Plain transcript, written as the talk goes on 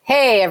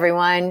Hey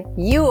everyone,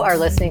 you are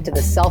listening to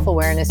the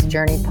Self-Awareness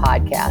Journey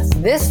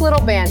podcast. This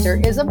little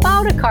banter is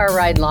about a car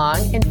ride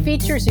long and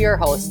features your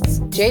hosts,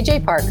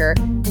 JJ Parker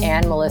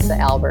and Melissa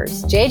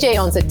Albers. JJ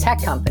owns a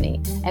tech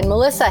company and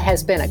Melissa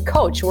has been a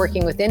coach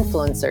working with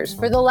influencers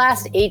for the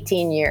last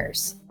 18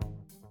 years.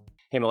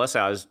 Hey, Melissa,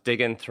 I was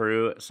digging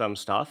through some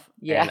stuff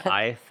and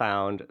I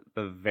found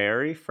the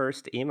very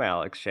first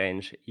email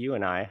exchange you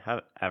and I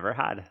have ever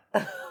had.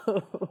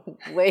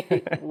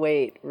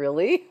 Wait,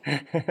 really?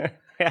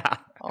 Yeah.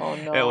 Oh,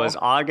 no. It was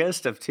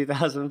August of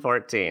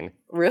 2014.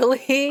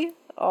 Really?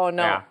 Oh,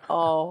 no. Yeah.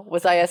 Oh,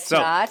 was I a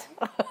snot?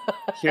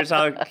 here's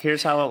how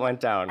it went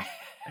down.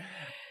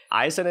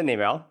 I sent an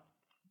email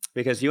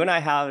because you and I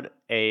had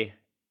a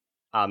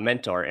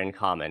mentor in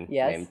common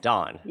named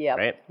Dawn,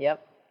 right?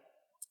 Yep.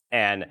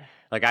 And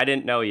like, I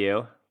didn't know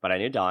you, but I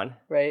knew Dawn.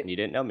 Right. And you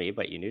didn't know me,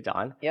 but you knew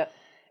Dawn. Yep.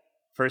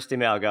 First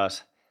email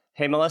goes,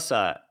 "Hey,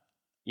 Melissa,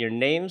 your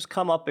name's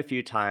come up a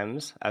few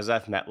times as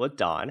I've met with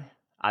Dawn.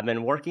 I've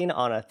been working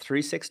on a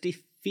 360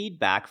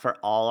 feedback for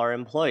all our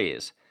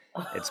employees.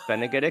 It's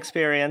been a good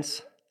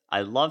experience.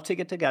 I'd love to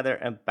get together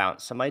and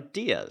bounce some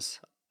ideas.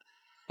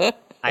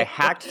 I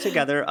hacked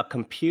together a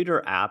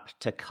computer app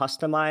to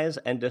customize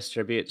and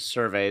distribute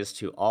surveys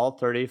to all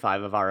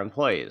 35 of our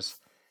employees.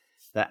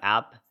 The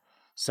app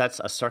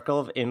sets a circle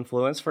of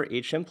influence for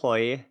each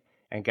employee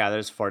and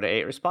gathers 4 to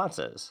 8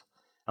 responses.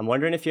 I'm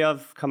wondering if you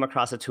have come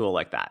across a tool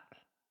like that."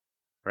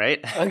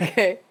 Right?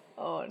 Okay.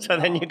 Oh, no. So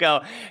then you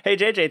go, "Hey,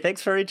 JJ,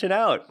 thanks for reaching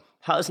out.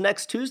 How's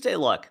next Tuesday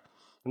look?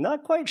 I'm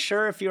not quite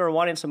sure if you are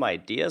wanting some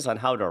ideas on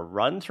how to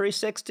run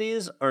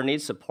 360s or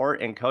need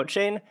support in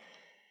coaching,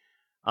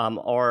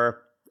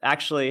 or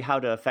actually how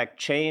to affect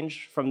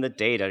change from the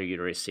data you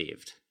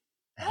received."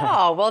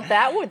 Oh, well,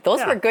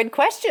 those were good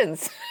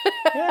questions.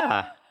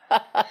 Yeah.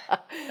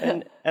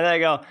 And then I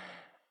go,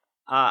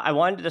 "I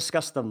wanted to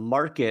discuss the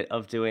market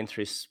of doing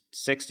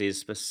 360s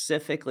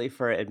specifically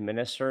for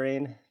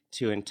administering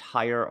to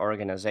entire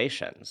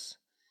organizations.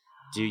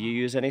 Do you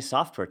use any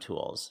software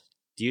tools?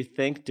 Do you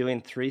think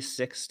doing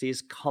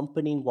 360s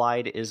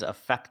company-wide is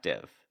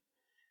effective?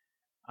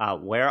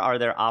 Where are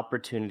there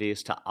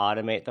opportunities to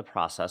automate the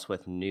process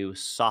with new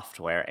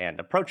software and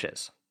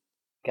approaches?"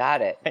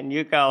 Got it. And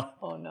you go,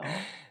 Oh, no.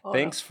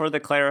 "Thanks for the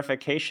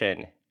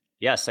clarification.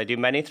 Yes, I do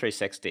many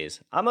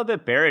 360s. I'm a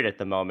bit buried at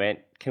the moment.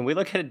 Can we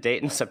look at a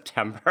date in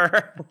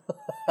September?"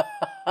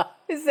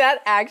 Is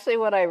that actually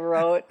what I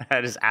wrote?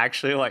 That is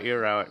actually what you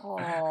wrote.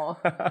 Oh.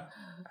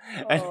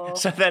 And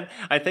so then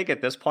I think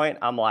at this point,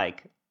 I'm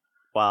like,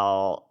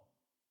 well,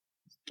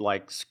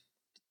 like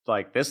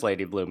this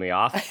lady blew me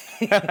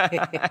off.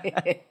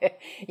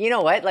 You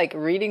know what? Like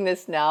reading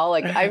this now,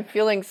 like I'm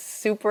feeling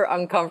super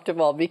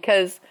uncomfortable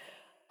because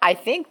I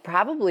think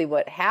probably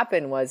what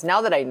happened was,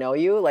 now that I know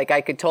you, like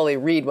I could totally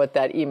read what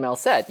that email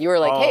said. You were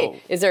like,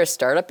 "Hey, is there a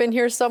startup in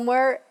here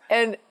somewhere?"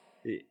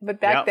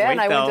 But back then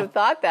I wouldn't have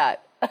thought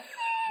that.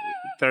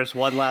 There's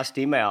one last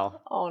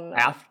email. Oh, no.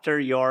 After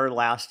your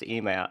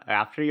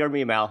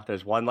email,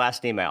 there's one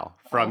last email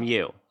from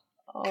you.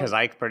 Because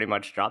I pretty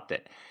much dropped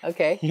it.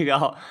 Okay. You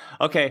go,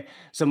 "Okay,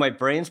 so my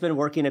brain's been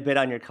working a bit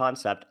on your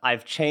concept.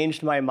 I've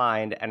changed my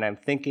mind, and I'm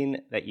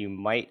thinking that you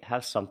might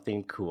have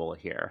something cool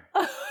here."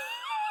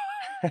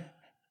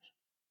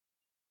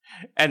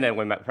 And then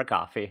we met for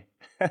coffee.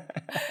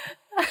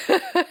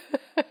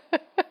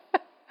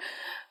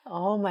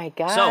 Oh my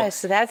gosh,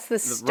 so that's the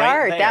start.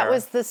 Right there, that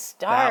was the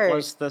start. That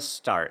was the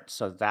start.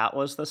 So that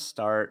was the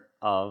start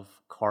of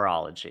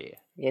Coreology.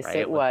 Yes, right?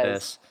 it was. With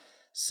this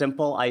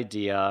simple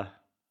idea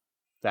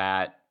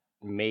that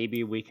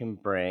maybe we can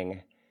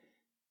bring,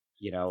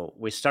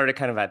 we started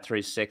kind of at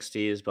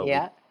 360s, but we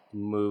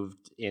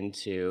moved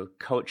into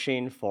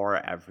coaching for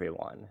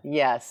everyone.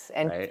 Yes,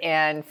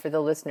 and for the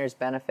listeners'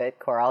 benefit,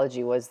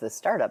 Coreology was the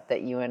startup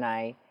that you and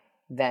I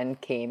then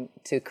came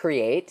to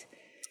create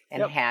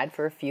and had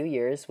for a few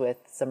years with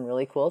some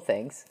really cool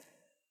things.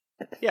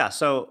 Yeah,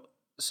 so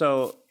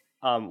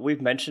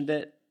we've mentioned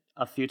it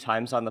a few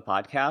times on the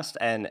podcast,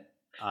 and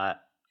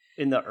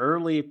in the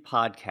early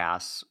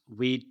podcasts,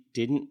 we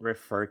didn't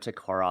refer to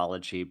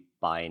Coreology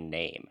by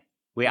name.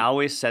 We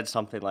always said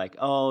something like,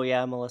 "Oh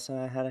yeah, Melissa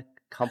and I had a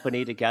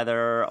company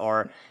together,"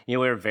 or we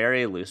were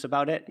very loose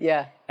about it.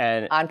 Yeah,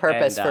 and on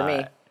purpose for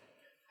me.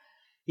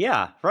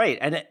 Yeah, right.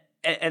 And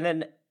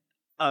then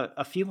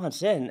a few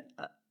months in,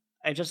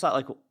 I just thought,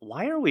 like,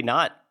 why are we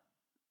not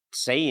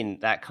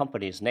saying that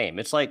company's name?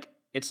 It's like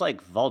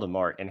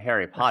Voldemort in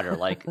Harry Potter,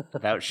 like,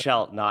 "Thou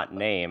shalt not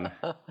name."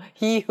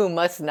 He who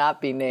must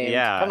not be named.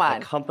 Yeah, come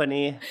on. The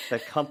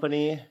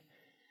company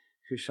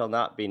who shall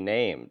not be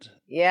named.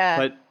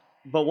 Yeah.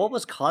 But what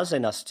was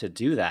causing us to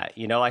do that?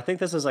 I think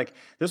this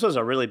was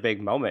a really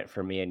big moment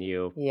for me and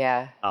you.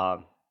 Yeah.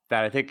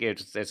 That I think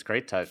it's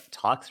great to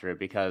talk through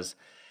because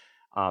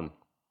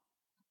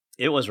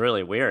it was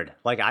really weird.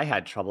 Like, I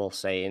had trouble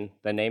saying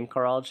the name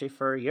Coreology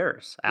for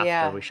years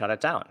after we shut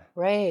it down.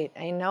 Right.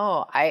 I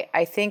know.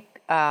 I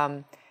think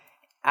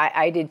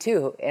I did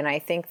too. And I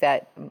think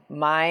that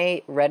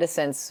my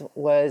reticence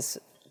was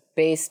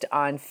based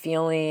on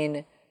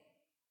feeling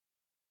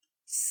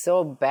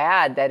so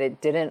bad that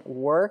it didn't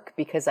work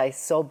because I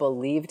so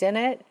believed in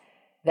it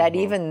that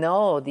even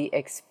though the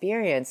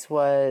experience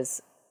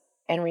was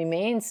and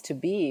remains to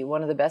be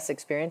one of the best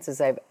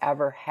experiences I've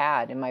ever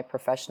had in my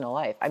professional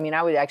life. I mean,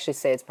 I would actually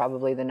say it's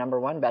probably the number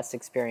one best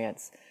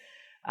experience.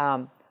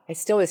 I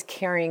still was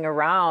carrying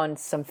around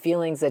some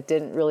feelings that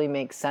didn't really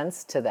make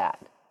sense to that.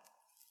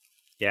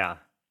 Yeah.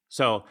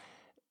 So,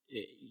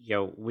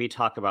 we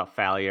talk about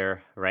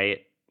failure, right?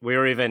 We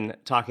were even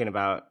talking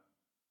about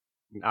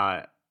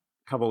a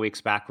couple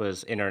weeks back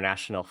was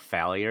International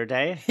Failure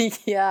Day.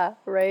 Yeah,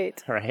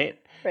 right. Right?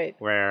 Right.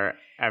 Where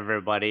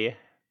everybody,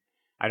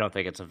 I don't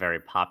think it's a very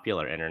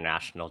popular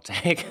international day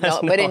because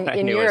No, but in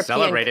one was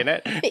celebrating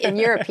it. in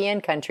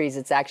European countries,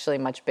 it's actually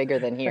much bigger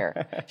than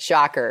here.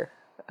 Shocker.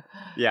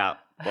 Yeah.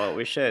 Well,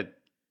 we should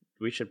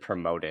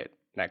promote it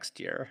next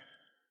year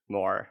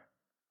more.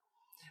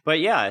 But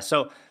yeah,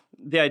 so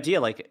the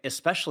idea, like,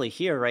 especially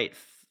here, right?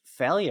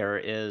 Failure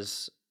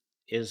is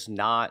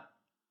not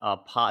a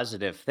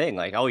positive thing.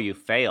 Like, oh, you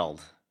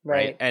failed,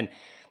 right? Right.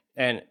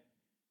 And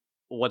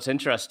what's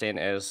interesting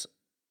is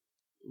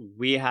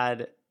we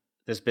had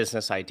this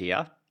business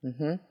idea.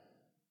 Mm-hmm.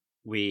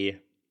 We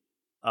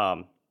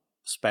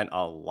spent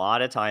a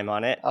lot of time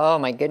on it. Oh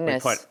my We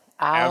goodness. put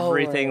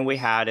everything we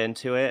Hours. had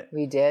into it.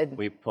 We did.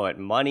 We put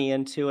money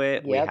into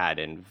it. We Yep. had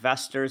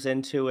investors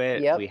into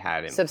it. Yep. We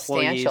had employees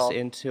Substantial.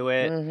 into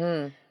it,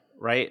 Mm-hmm.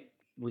 right?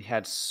 We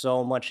had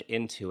so much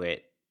into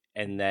it,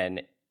 and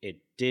then it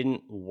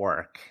didn't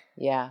work.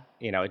 Yeah.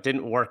 It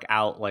didn't work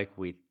out like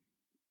we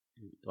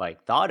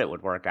thought it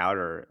would work out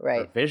or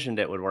Right. visioned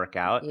it would work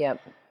out. Yep.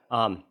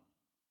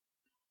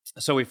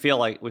 So we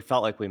felt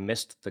like we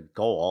missed the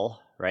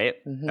goal,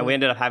 right? Mm-hmm. And we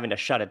ended up having to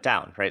shut it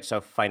down, right?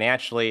 So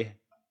financially,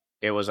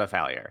 it was a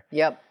failure.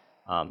 Yep.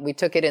 We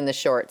took it in the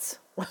shorts.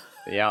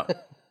 Yeah.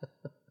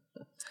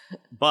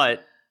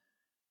 But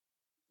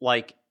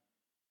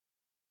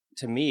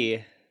to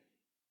me,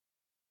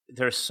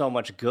 there's so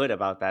much good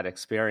about that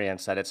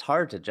experience that it's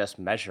hard to just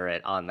measure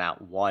it on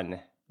that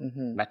one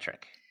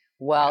metric.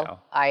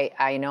 Well,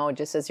 I know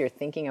just as you're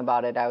thinking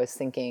about it, I was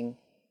thinking,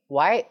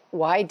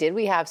 why did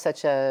we have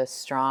such a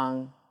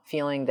strong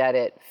feeling that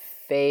it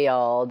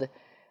failed?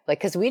 Like,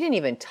 because we didn't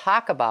even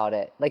talk about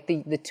it. Like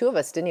the two of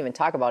us didn't even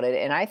talk about it.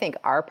 And I think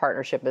our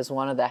partnership is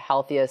one of the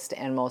healthiest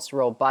and most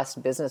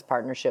robust business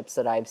partnerships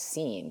that I've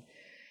seen.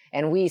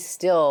 And we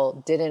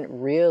still didn't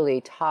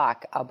really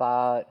talk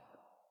about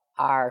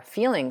our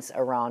feelings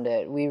around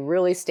it. We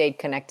really stayed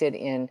connected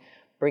in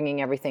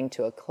bringing everything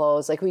to a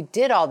close. Like, we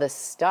did all this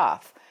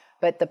stuff,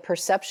 but the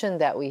perception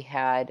that we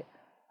had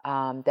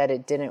that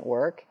it didn't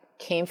work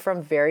came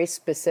from very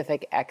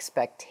specific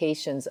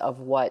expectations of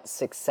what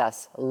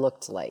success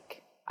looked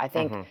like. I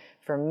think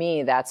for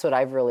me, that's what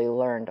I've really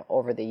learned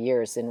over the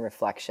years in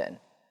reflection.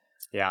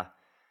 Yeah.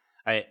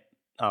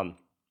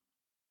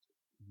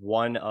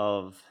 One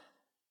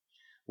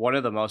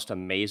of the most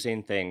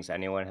amazing things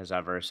anyone has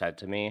ever said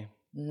to me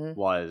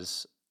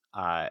was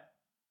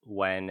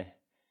when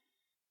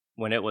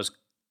it was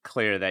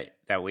clear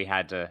that we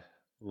had to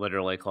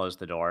literally close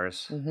the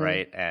doors,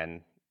 right?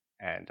 And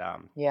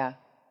Yeah.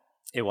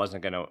 it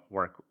wasn't going to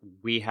work.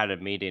 We had a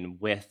meeting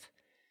with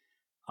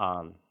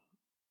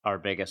our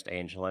biggest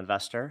angel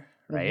investor,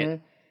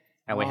 right?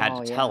 And we had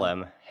to tell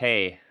him,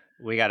 hey,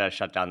 we got to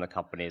shut down the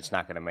company. It's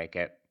not going to make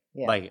it.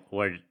 Yeah. Like,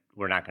 we're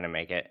not going to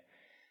make it.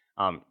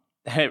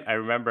 I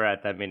remember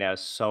at that meeting, I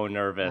was so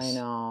nervous. I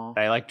know.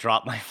 I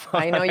dropped my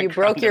phone. I know you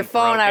broke your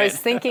phone. I was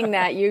thinking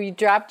that you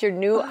dropped your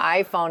new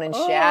iPhone and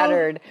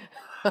shattered.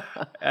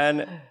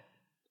 And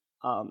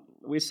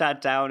we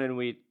sat down and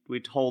we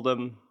told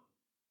him,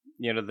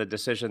 the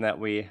decision that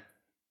we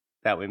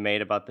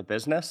made about the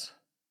business,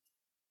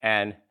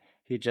 and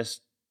he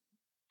just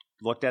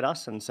looked at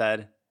us and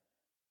said,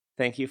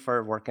 "Thank you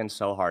for working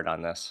so hard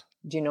on this."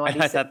 Do you know what he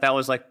I said? thought that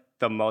was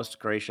the most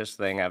gracious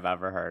thing I've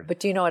ever heard. But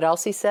do you know what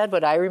else he said?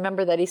 What I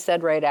remember that he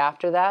said right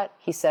after that?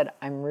 He said,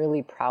 "I'm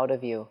really proud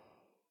of you."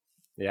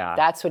 Yeah.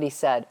 That's what he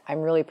said.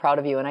 "I'm really proud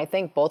of you." And I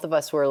think both of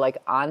us were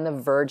on the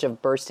verge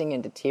of bursting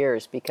into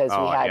tears because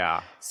we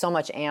had so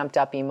much amped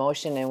up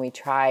emotion, and we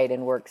tried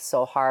and worked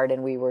so hard,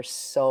 and we were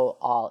so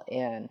all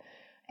in.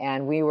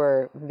 And we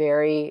were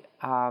very,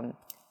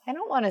 I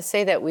don't want to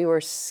say that we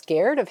were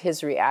scared of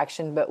his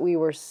reaction, but we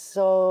were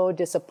so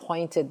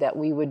disappointed that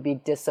we would be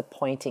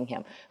disappointing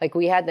him.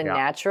 We had the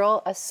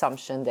natural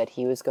assumption that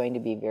he was going to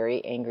be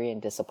very angry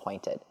and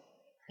disappointed.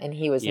 And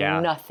he was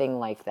nothing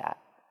like that.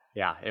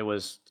 Yeah, it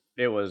was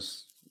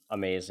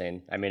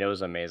amazing. I mean, it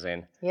was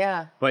amazing.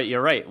 Yeah. But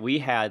you're right.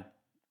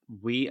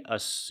 We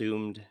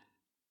assumed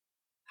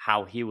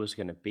how he was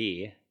going to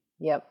be.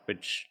 Yep.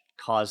 Which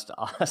caused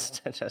us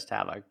to just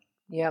have a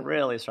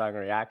really strong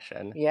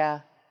reaction.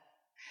 Yeah.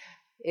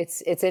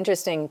 It's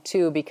interesting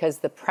too, because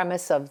the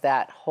premise of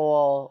that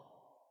whole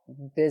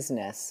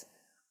business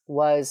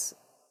was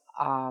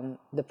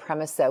the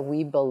premise that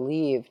we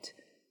believed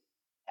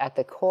at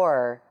the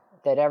core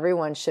that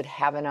everyone should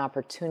have an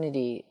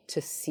opportunity to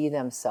see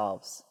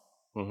themselves,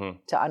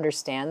 to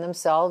understand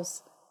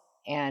themselves.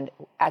 And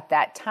at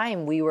that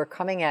time, we were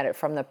coming at it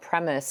from the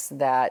premise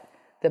that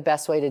the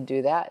best way to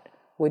do that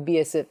would be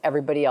as if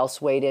everybody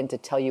else weighed in to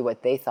tell you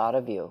what they thought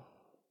of you.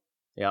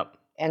 Yep.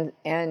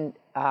 And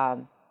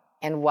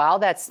while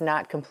that's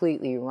not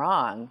completely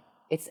wrong,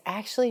 it's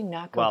actually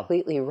not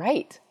completely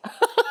right.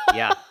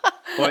 Yeah.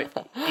 Well,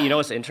 you know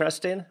what's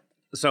interesting?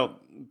 So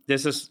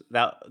this is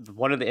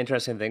one of the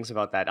interesting things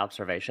about that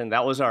observation.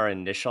 That was our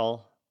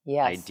initial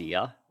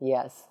idea.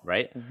 Yes.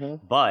 Right? Mm-hmm.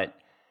 But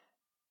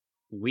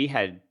we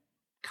had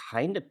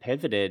kind of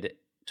pivoted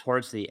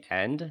towards the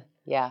end.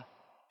 Yeah.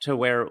 To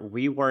where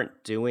we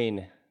weren't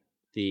doing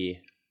the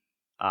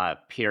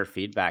peer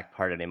feedback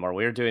part anymore.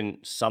 We were doing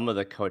some of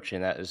the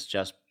coaching that is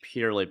just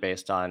purely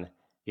based on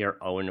your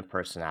own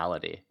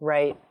personality.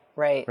 Right.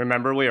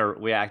 Remember,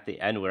 we at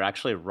the end, we were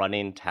actually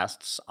running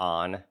tests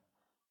on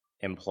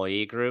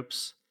employee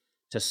groups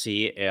to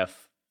see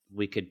if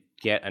we could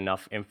get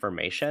enough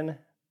information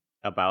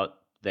about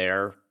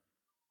their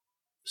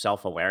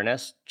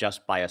self-awareness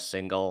just by a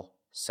single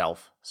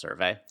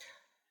self-survey.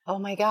 Oh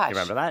my gosh! You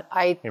remember that?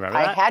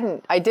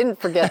 I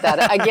didn't forget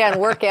that. Again,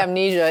 work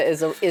amnesia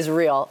is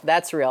real.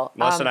 That's real.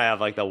 Melissa and I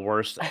have like the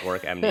worst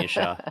work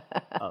amnesia.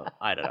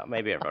 I don't know.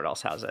 Maybe everyone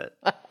else has it.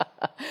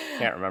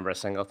 Can't remember a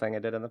single thing I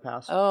did in the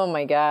past. Oh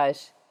my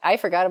gosh. I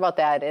forgot about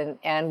that,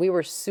 and we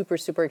were super,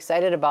 super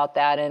excited about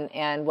that.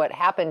 And what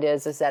happened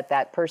is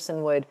that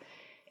person would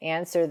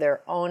answer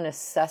their own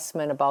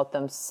assessment about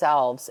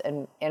themselves,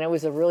 and it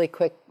was a really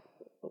quick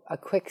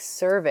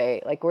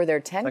survey. Like, were there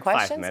 10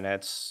 questions? 5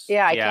 minutes.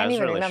 Yeah, I can't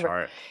even really remember.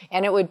 Short.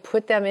 And it would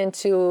put them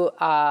into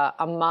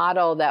a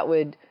model that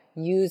would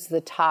use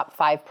the top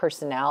 5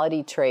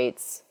 personality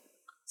traits.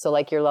 So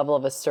like your level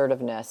of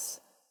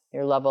assertiveness,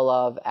 your level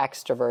of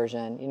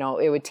extroversion,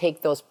 it would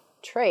take those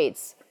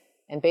traits,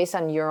 and based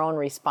on your own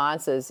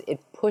responses, it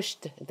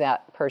pushed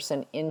that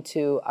person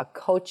into a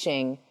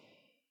coaching,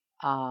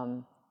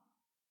 I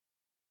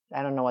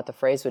don't know what the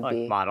phrase would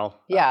be. Model.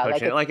 Yeah.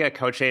 Like a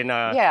coaching.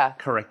 A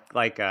curriculum.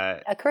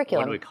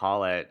 What do we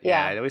call it?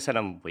 Yeah. We send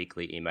them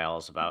weekly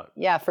emails about.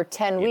 Yeah. For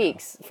 10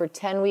 weeks. For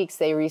 10 weeks,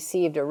 they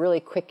received a really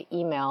quick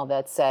email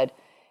that said,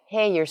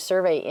 hey, your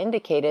survey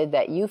indicated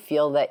that you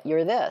feel that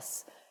you're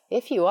this.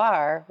 If you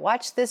are,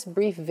 watch this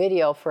brief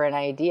video for an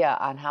idea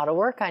on how to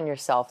work on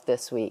yourself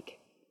this week.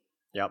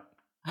 Yep.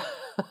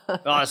 Oh,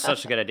 that's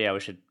such a good idea. We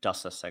should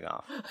dust this thing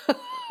off.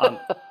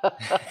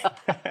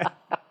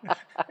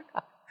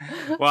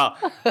 Well,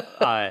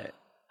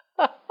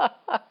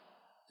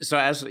 so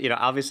as you know,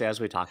 obviously,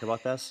 as we talk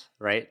about this,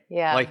 right?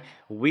 Yeah. Like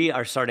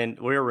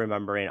we're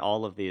remembering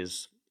all of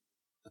these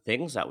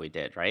things that we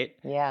did, right?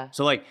 Yeah.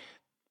 So like,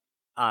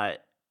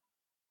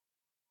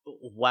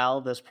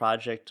 while this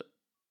project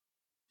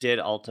did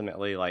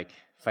ultimately like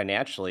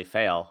financially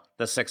fail,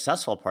 the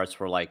successful parts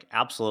were like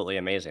absolutely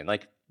amazing.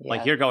 Like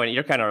you're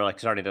kind of like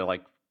starting to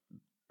like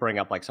bring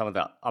up like some of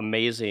the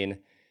amazing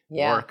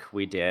work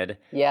we did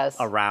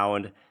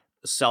around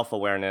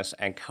self-awareness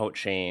and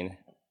coaching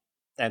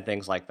and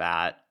things like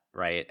that,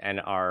 right? And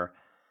our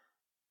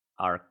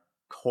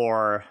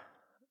core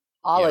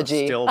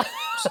ology,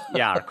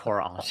 our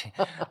core ology,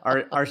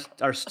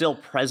 our still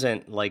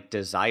present like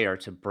desire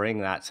to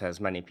bring that to as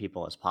many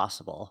people as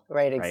possible.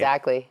 Right,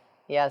 exactly.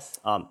 Yes.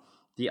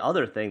 The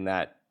other thing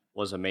that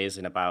was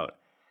amazing about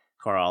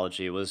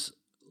Coreology was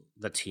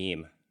the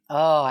team.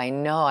 Oh, I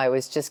know. I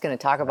was just going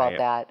to talk about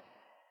that.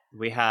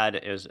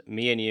 It was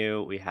me and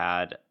you. We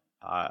had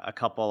a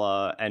couple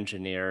of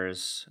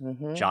engineers,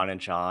 John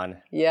and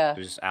John. Yeah.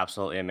 Who's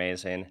absolutely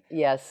amazing.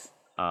 Yes.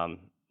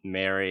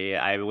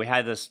 Mary. We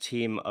had this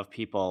team of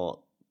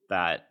people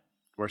that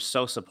were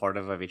so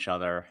supportive of each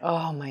other.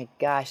 Oh my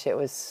gosh, it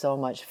was so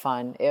much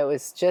fun. It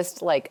was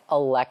just like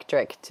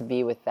electric to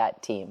be with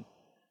that team.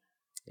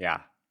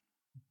 Yeah.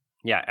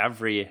 Yeah,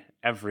 every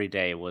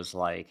day was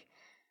like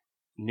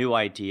new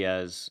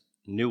ideas,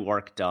 new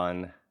work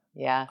done.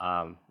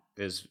 Yeah.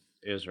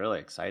 It was really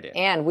exciting.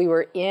 And we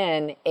were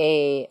in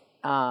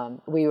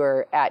we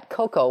were at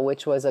Coco,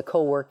 which was a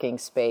co-working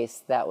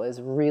space that was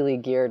really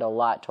geared a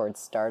lot towards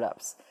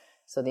startups.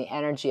 So the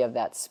energy of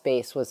that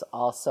space was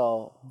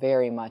also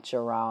very much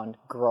around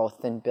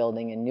growth and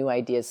building and new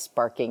ideas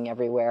sparking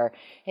everywhere.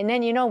 And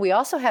then, we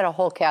also had a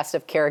whole cast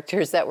of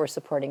characters that were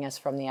supporting us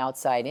from the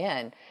outside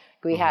in.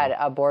 We had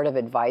a board of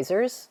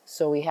advisors.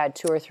 So we had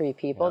 2 or 3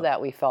 people that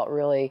we felt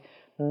really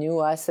knew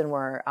us and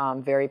were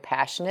very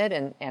passionate.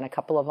 And a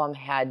couple of them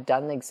had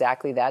done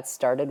exactly that,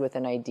 started with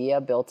an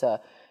idea, built a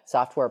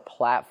software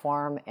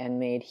platform, and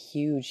made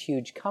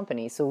huge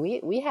companies. So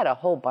we had a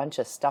whole bunch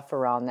of stuff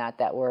around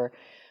that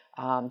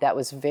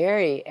was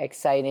very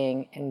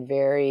exciting and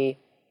very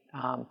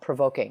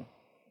provoking.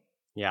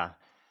 Yeah.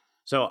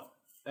 So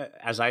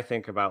as I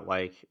think about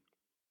like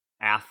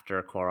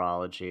after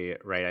Coreology,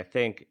 right, I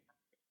think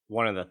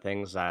one of the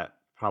things that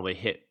probably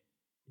hit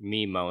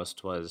me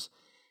most was,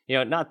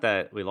 not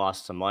that we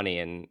lost some money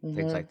and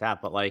things like that,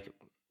 but like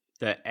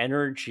the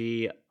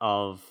energy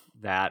of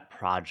that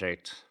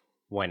project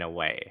went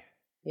away.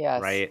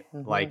 Yes. Right?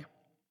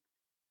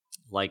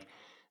 Like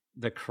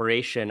the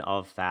creation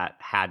of that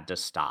had to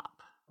stop.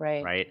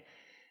 Right. Right.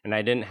 And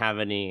I didn't have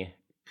any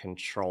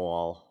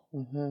control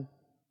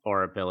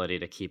or ability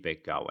to keep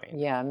it going.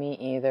 Yeah, me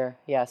either.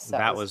 Yes.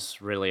 That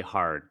was really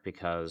hard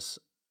because,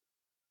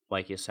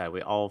 like you said,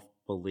 we all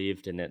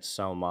believed in it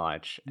so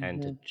much,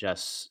 and to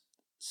just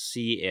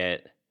see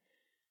it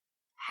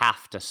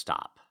have to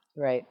stop.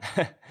 Right.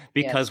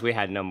 Because we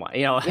had no money.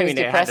 You know, It was it had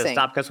to depressing.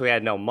 stop because we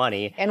had no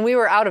money. And we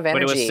were out of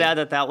energy. But it was sad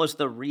that that was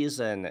the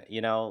reason,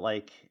 you know,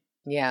 like,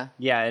 Yeah.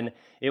 and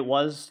it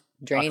was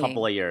Draining. a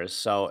couple of years.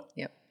 So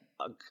Yep.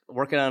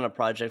 Working on a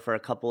project for a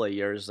couple of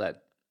years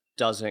that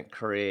doesn't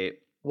create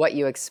What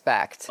you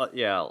expect. what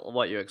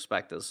you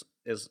expect is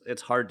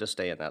it's hard to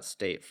stay in that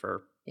state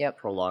for Yep.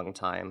 prolonged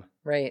time.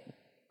 Right.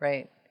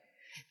 Right.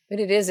 But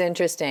it is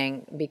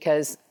interesting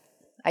because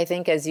I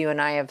think as you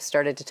and I have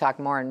started to talk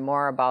more and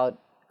more about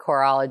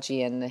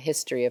choreology and the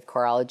history of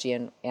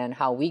choreology and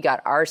how we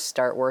got our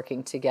start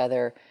working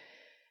together,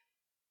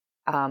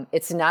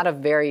 it's not a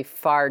very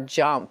far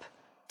jump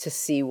to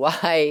see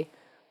why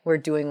we're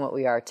doing what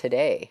we are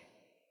today.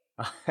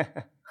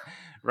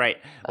 Right.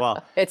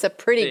 Well, it's a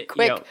pretty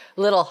quick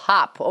little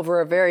hop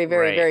over a very,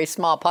 very, very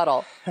small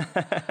puddle.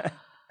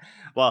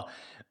 Well,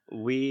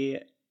 we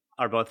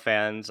are both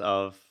fans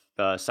of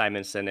the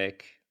Simon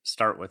Sinek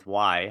Start With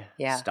Why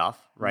stuff,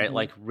 right? Mm-hmm.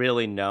 Like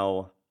really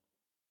know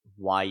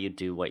why you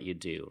do what you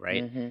do,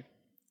 right? Mm-hmm.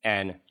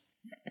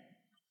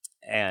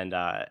 And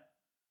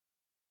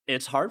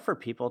it's hard for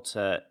people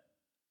to,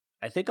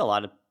 I think a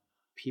lot of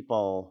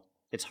people,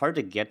 it's hard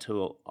to get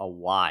to a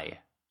why,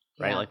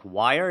 right? Yeah. Like,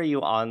 why are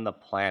you on the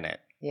planet?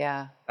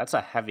 Yeah. That's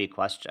a heavy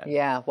question.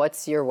 Yeah.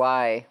 What's your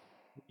why?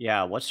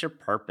 Yeah. What's your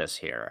purpose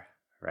here,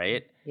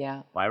 right?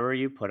 Yeah. Why were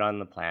you put on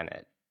the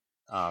planet?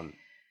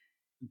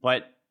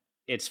 But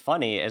it's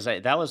funny is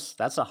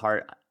that's a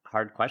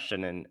hard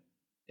question,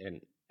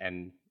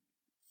 and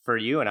for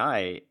you and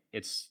I,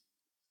 it's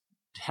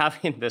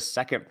having this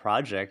second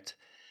project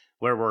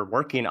where we're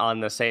working on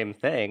the same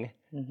thing.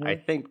 Mm-hmm. I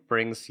think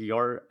brings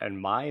your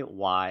and my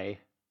why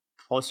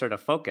closer to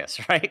focus,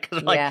 right?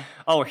 Because like,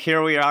 oh,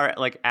 here we are,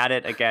 like at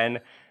it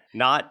again,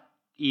 not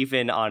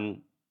even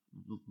on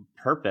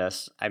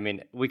purpose. I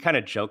mean, we kind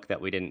of joke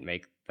that we didn't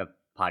make the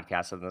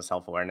podcast of the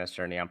self-awareness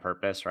journey on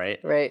purpose, right?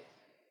 Right.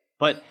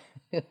 But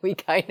we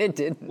kind of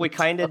didn't. We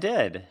kind of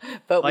did.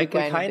 But like,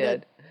 we kind of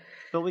did.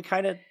 But we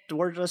kind of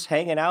were just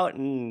hanging out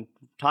and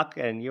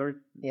talking, and you were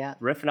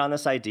riffing on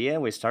this idea,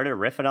 and we started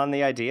riffing on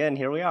the idea, and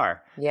here we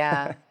are.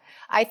 Yeah.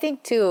 I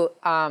think too,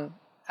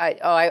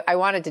 I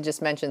wanted to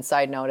just mention,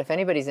 side note, if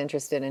anybody's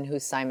interested in who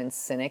Simon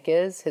Sinek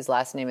is, his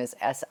last name is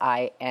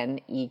Sinek,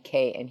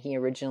 and he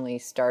originally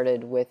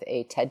started with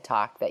a TED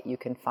Talk that you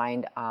can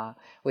find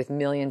with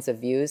millions of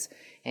views.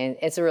 And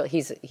it's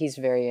he's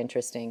very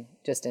interesting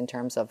just in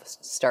terms of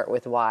start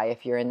with why.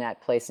 If you're in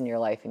that place in your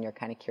life and you're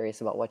kind of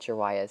curious about what your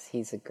why is,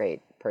 he's a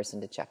great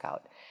person to check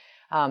out.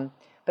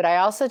 But I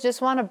also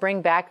just want to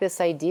bring back this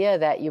idea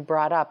that you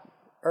brought up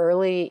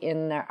early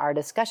in our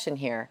discussion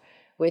here,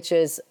 which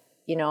is,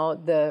 you know,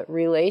 the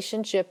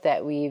relationship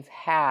that we've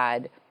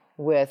had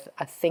with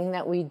a thing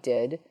that we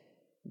did,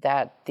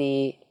 that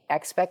the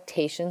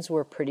expectations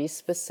were pretty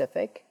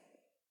specific,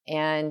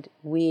 and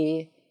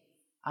the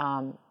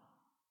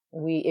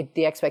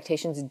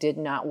expectations did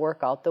not work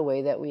out the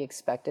way that we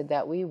expected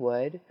that we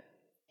would,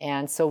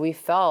 and so we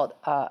felt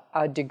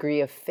a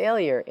degree of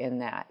failure in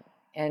that.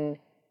 And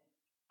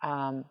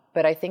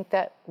but I think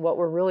that what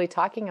we're really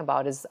talking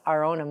about is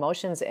our own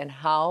emotions and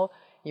how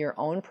your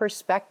own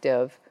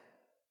perspective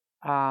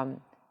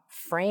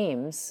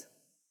frames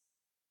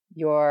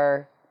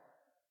your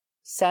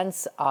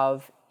sense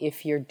of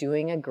if you're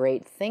doing a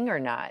great thing or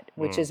not,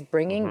 which is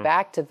bringing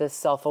back to the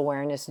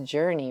self-awareness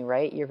journey,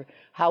 right?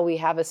 How we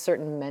have a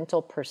certain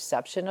mental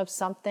perception of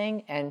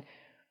something, and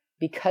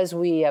because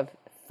we have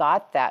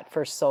thought that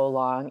for so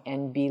long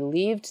and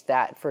believed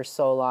that for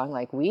so long,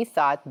 like we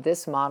thought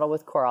this model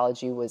with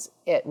choreology was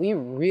it. We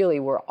really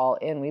were all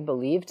in. We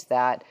believed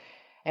that.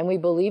 And we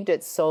believed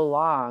it so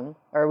long,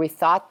 or we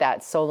thought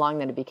that so long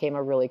that it became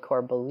a really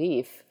core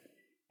belief.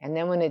 And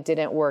then when it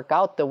didn't work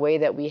out the way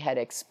that we had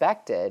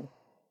expected,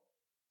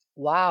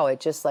 wow,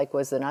 it just like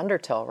was an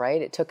undertow,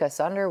 right? It took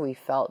us under. We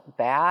felt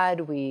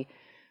bad. We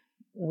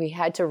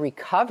had to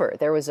recover.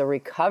 There was a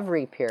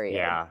recovery period.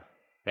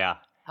 Yeah.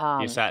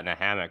 You sat in a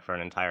hammock for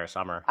an entire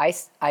summer.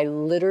 I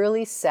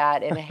literally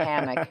sat in a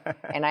hammock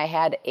and I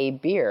had a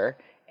beer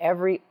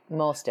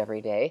most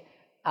every day.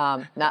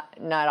 Not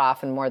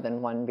often more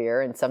than one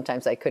beer, and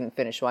sometimes I couldn't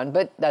finish one,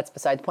 but that's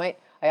beside the point.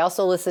 I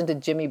also listened to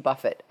Jimmy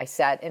Buffett. I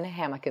sat in a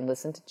hammock and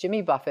listened to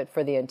Jimmy Buffett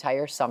for the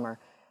entire summer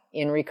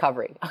in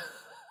recovery.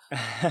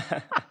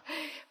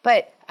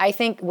 But I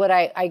think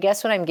I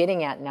guess what I'm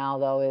getting at now,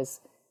 though,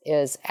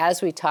 is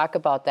as we talk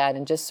about that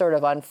and just sort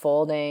of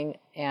unfolding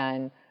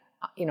and,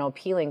 you know,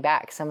 peeling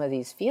back some of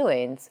these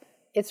feelings,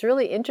 it's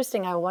really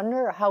interesting. I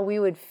wonder how we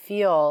would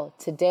feel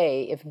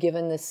today if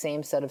given the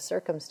same set of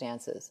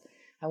circumstances.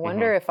 I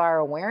wonder if our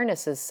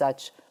awareness is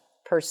such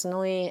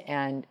personally,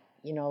 and,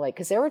 you know, like,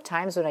 because there were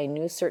times when I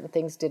knew certain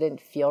things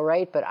didn't feel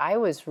right, but I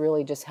was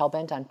really just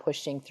hell-bent on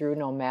pushing through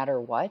no matter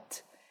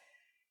what.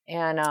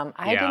 And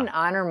I Yeah. didn't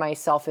honor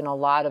myself in a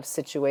lot of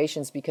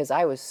situations because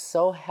I was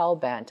so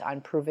hell-bent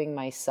on proving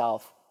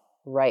myself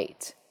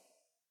right.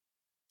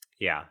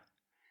 Yeah.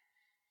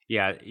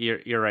 Yeah,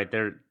 you're right.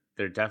 There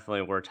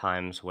definitely were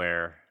times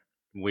where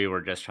we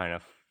were just trying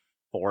to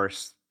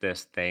force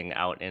this thing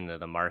out into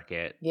the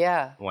market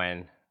Yeah,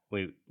 when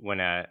when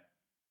a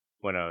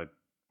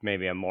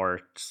maybe a more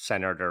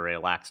centered or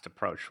relaxed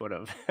approach would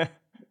have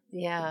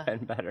yeah.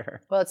 been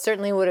better. Well, it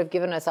certainly would have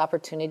given us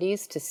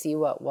opportunities to see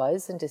what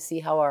was and to see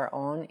how our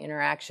own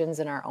interactions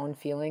and our own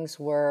feelings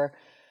were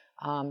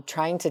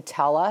trying to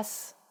tell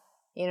us,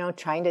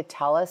 trying to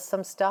tell us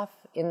some stuff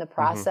in the Hmm.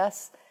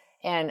 process.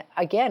 And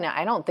again,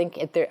 I don't think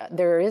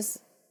there is,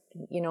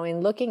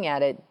 in looking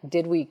at it,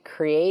 did we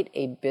create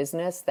a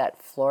business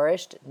that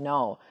flourished?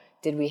 No.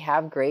 Did we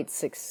have great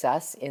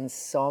success in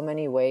so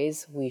many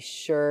ways? We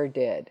sure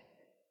did.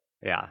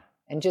 Yeah.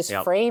 And just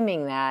Yep.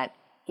 framing that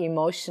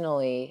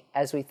emotionally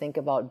as we think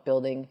about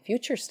building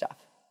future stuff.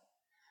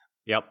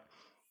 Yep.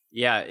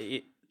 Yeah.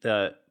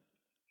 The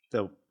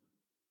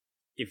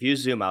if you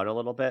zoom out a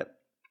little bit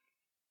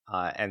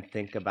and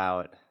think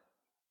about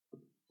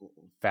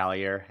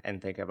failure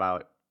and think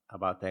about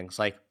things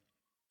like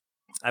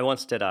I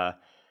once did a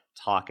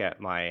talk at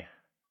my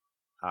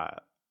uh,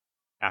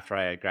 after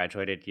I had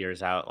graduated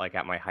years out, like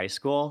at my high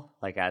school,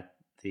 like at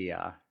the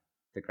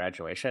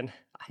graduation.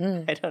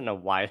 Hmm. I don't know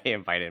why they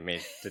invited me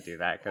to do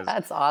that because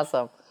That's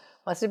awesome.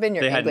 Must have been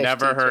your they had English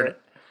never heard. teacher.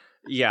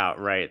 Yeah,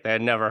 right. They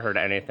had never heard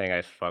anything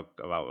I spoke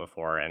about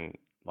before, and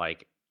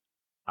like,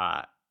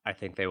 I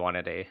think they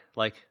wanted a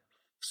like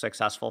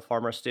successful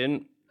former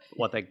student.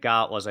 What they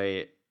got was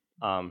a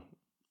um,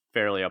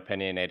 fairly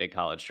opinionated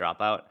college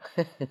dropout.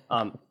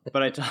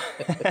 But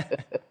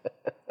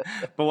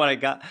but what I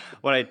got,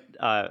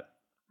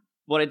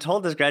 what I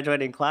told this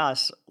graduating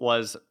class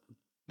was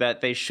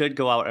that they should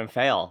go out and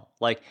fail,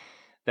 like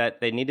that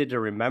they needed to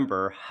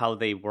remember how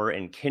they were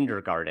in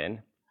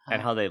kindergarten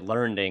and Huh. how they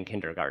learned in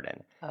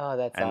kindergarten. Oh,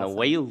 that's And the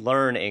way awesome. you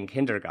learn in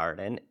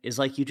kindergarten is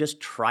like you just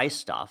try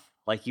stuff.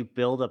 Like you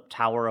build a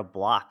tower of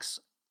blocks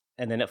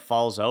and then it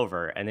falls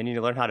over and then you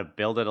learn how to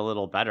build it a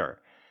little better,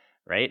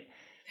 right?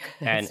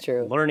 That's And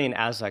true. learning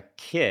as a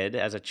kid,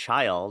 as a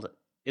child,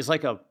 is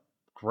like a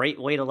great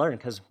way to learn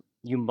because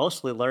you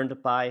mostly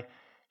learned by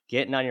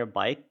getting on your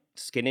bike,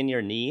 skinning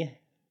your knee,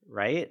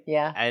 right?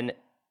 Yeah. And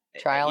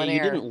Trial and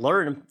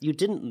error. you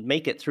didn't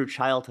make it through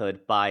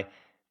childhood by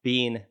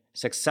being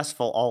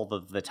successful all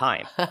of the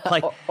time.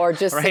 Like, Or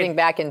just right? sitting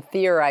back and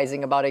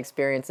theorizing about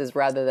experiences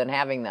rather than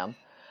having them.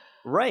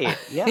 Right.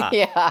 Yeah.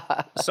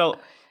 Yeah. So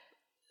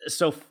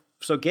so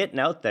so getting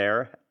out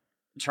there,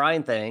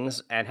 trying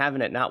things and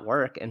having it not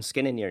work and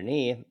skinning your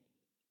knee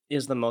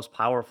is the most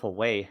powerful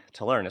way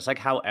to learn. It's like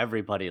how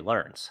everybody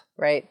learns,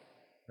 Right.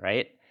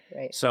 right?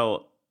 Right.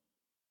 So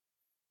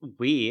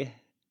we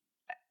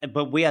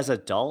but we as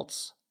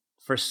adults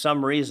for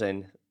some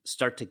reason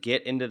start to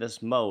get into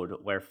this mode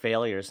where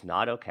failure is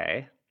not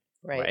okay,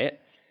 Right. right?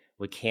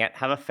 We can't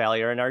have a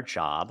failure in our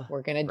job,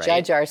 We're going to right?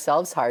 judge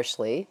ourselves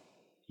harshly.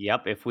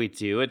 Yep, if we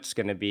do, it's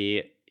going to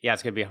be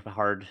it's going to be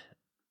hard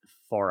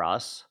for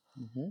us.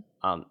 Hmm.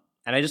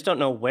 And I just don't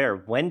know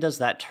when does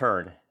that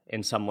turn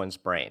in someone's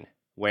brain I don't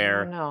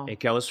where know. it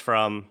goes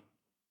from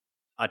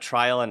a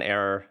trial and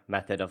error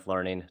method of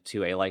learning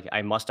to a like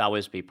I must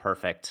always be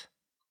perfect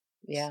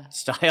Yeah.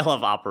 style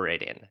of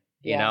operating.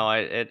 You Yeah. know,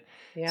 it's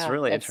a Yeah.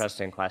 really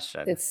interesting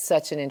question. It's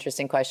such an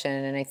interesting question.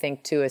 And I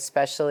think, too,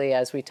 especially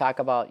as we talk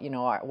about,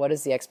 what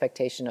is the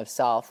expectation of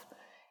self?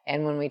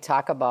 And when we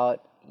talk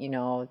about,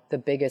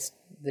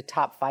 the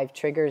top 5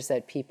 triggers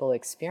that people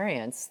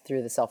experience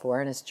through the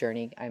self-awareness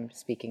journey I'm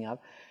speaking of,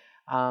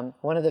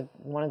 one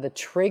of the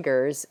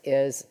triggers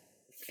is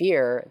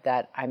fear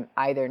that I'm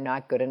either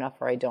not good enough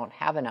or I don't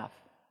have enough.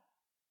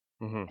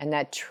 Hmm. And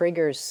that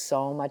triggers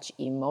so much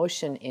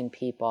emotion in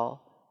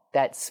people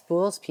that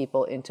spools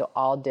people into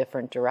all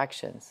different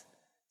directions.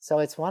 So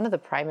it's one of the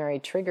primary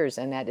triggers,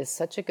 and that is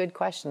such a good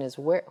question, is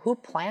who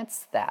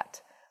plants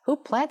that? Who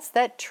plants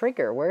that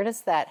trigger? Where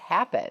does that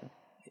happen?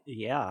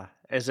 Yeah.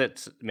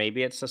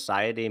 Maybe it's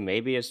society,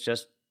 maybe it's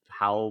just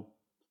how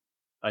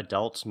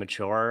adults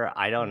mature.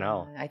 I don't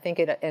know. I think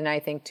and I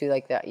think too,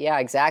 like that. Yeah,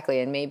 exactly.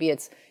 And maybe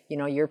it's,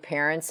 your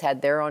parents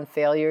had their own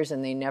failures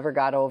and they never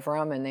got over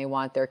them, and they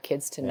want their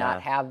kids to not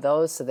Yeah. have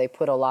those. So they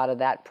put a lot of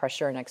that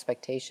pressure and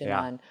expectation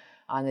Yeah.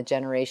 on the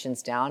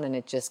generations down, and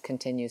it just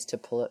continues to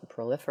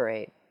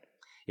proliferate.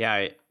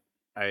 Yeah,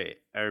 I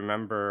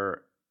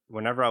remember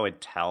whenever I would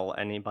tell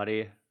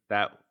anybody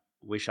that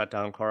we shut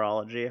down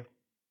Choreology,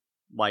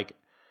 like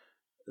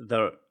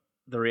the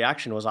the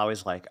reaction was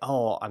always like,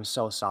 "Oh, I'm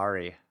so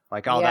sorry."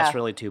 Like, "Oh, that's Yeah,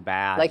 really too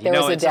bad." like there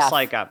was a It's just death.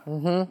 like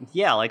Hmm.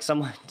 yeah, like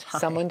someone died.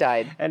 Someone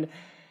died.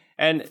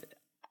 And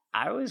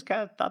I always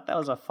kind of thought that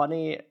was a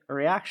funny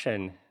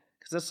reaction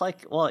because it's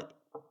like, well,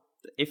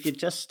 if you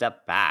just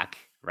step back,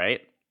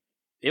 right?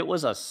 It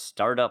was a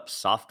startup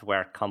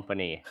software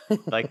company.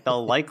 Like the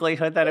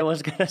likelihood that it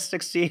was going to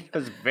succeed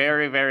was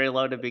very, very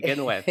low to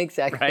begin with, right?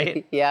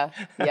 Exactly. Yeah.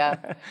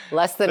 Yeah.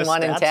 Less The than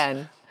 1 in stats,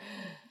 10.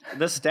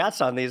 the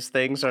stats on these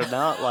things are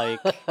not like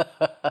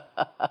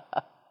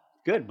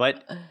good,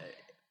 but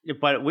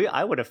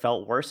I would have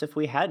felt worse if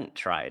we hadn't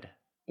tried.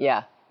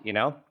 Yeah. You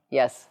know?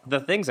 Yes. The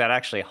things that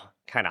actually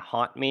kind of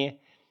haunt me,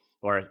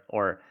 or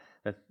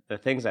the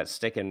things that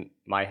stick in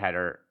my head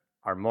are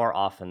more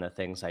often the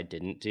things I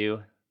didn't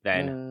do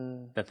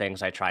than the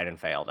things I tried and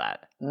failed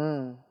at.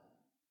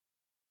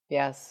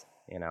 Yes.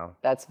 You know?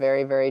 That's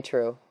very, very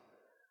true.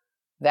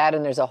 That,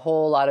 and there's a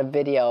whole lot of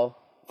video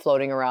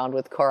floating around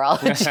with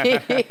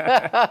Coreology.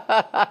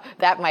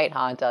 That might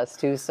haunt us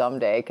too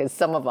someday, because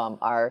some of them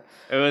are.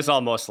 It was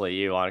all mostly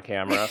you on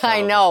camera. So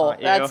I know.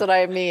 That's what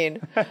I mean.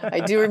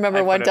 I do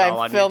remember one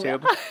time filming.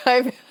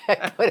 I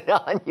put it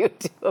on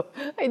YouTube.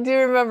 I do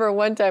remember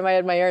one time I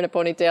had my hair in a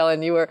ponytail,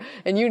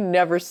 and you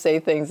never say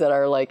things that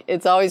are like.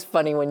 It's always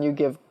funny when you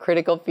give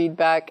critical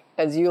feedback,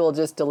 as you will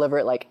just deliver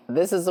it like,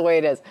 this is the way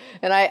it is.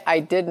 And I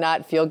did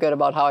not feel good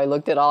about how I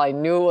looked at all. I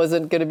knew it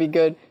wasn't going to be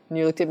good. And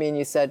you looked at me and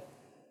you said,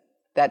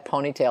 that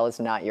ponytail is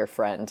not your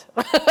friend.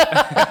 I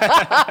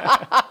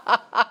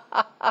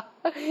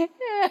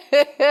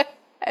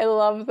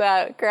love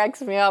that. It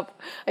cracks me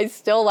up. I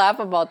still laugh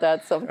about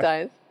that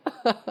sometimes.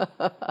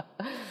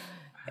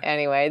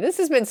 Anyway, this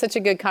has been such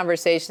a good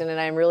conversation, and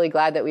I'm really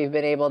glad that we've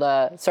been able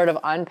to sort of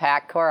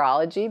unpack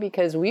Coreology,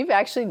 because we've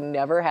actually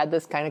never had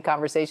this kind of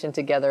conversation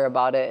together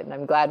about it, and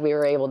I'm glad we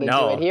were able to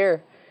do it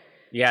here.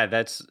 Yeah,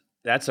 that's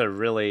a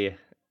really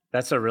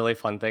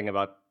fun thing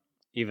about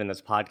even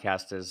this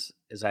podcast is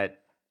that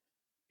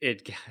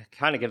it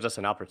kind of gives us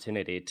an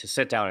opportunity to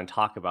sit down and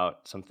talk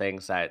about some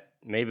things that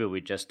maybe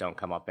we just don't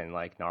come up in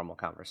like normal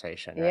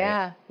conversation.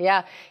 Right?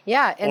 Yeah.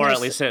 And or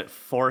at least it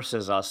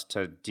forces us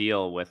to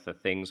deal with the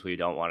things we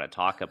don't want to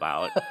talk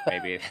about.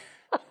 Maybe.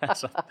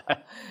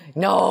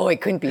 No, it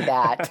couldn't be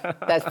that.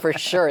 That's for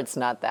sure. It's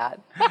not that.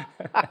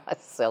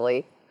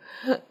 Silly.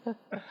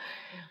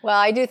 Well,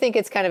 I do think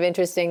it's kind of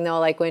interesting though,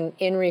 like when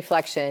in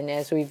reflection,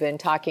 as we've been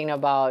talking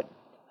about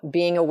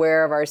being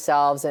aware of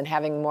ourselves and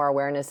having more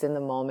awareness in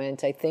the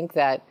moment, I think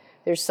that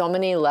there's so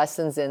many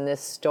lessons in this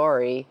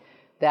story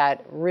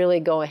that really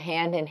go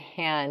hand in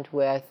hand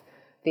with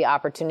the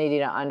opportunity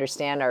to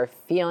understand our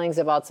feelings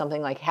about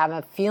something, like have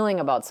a feeling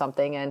about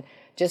something and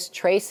just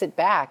trace it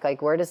back.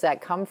 Like, where does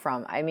that come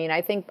from? I mean, I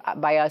think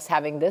by us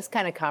having this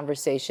kind of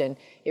conversation,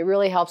 it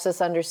really helps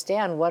us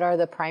understand what are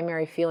the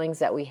primary feelings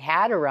that we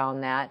had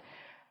around that.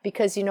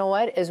 Because you know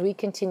what? As we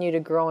continue to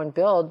grow and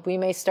build, we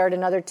may start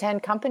another 10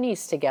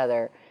 companies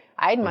together.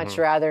 I'd much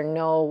rather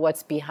know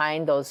what's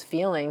behind those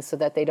feelings so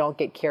that they don't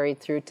get carried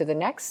through to the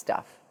next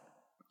stuff.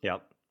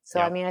 Yep. So,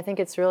 I mean, I think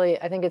it's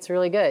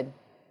really good.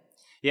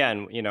 Yeah.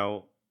 And, you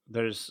know,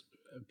 there's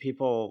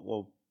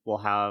people will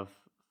have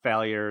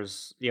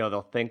failures, you know,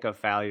 they'll think of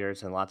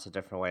failures in lots of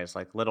different ways,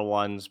 like little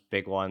ones,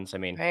 big ones. I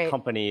mean,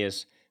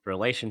 companies,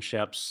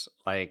 relationships,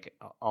 like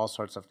all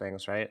sorts of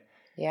things, right?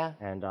 Yeah.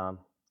 And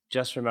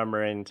just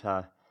remembering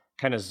to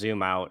kind of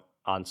zoom out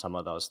on some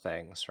of those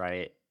things,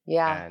 right?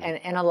 Yeah,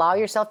 and allow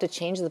yourself to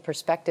change the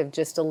perspective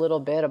just a little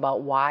bit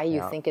about why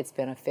you think it's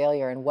been a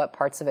failure and what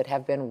parts of it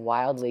have been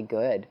wildly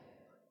good.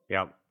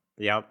 Yep.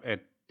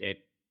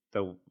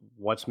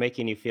 What's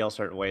making you feel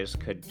certain ways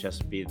could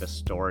just be the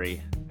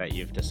story that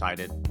you've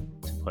decided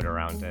to put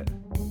around it.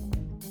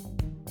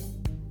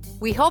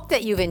 We hope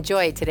that you've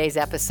enjoyed today's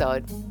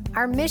episode.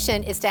 Our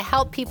mission is to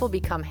help people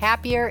become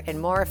happier and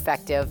more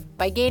effective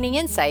by gaining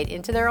insight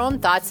into their own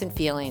thoughts and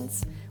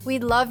feelings.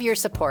 We'd love your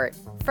support.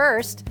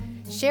 First,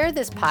 share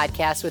this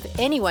podcast with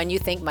anyone you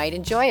think might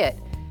enjoy it.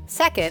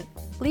 Second,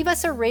 leave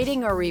us a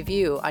rating or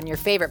review on your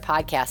favorite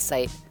podcast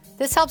site.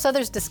 This helps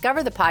others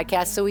discover the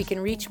podcast so we can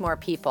reach more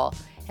people.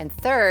 And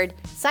third,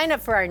 sign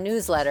up for our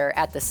newsletter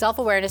at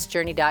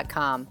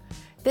theselfawarenessjourney.com.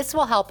 This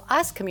will help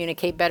us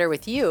communicate better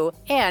with you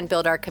and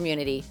build our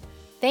community.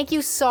 Thank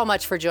you so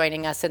much for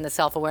joining us in the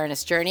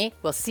Self-Awareness Journey.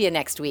 We'll see you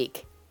next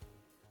week.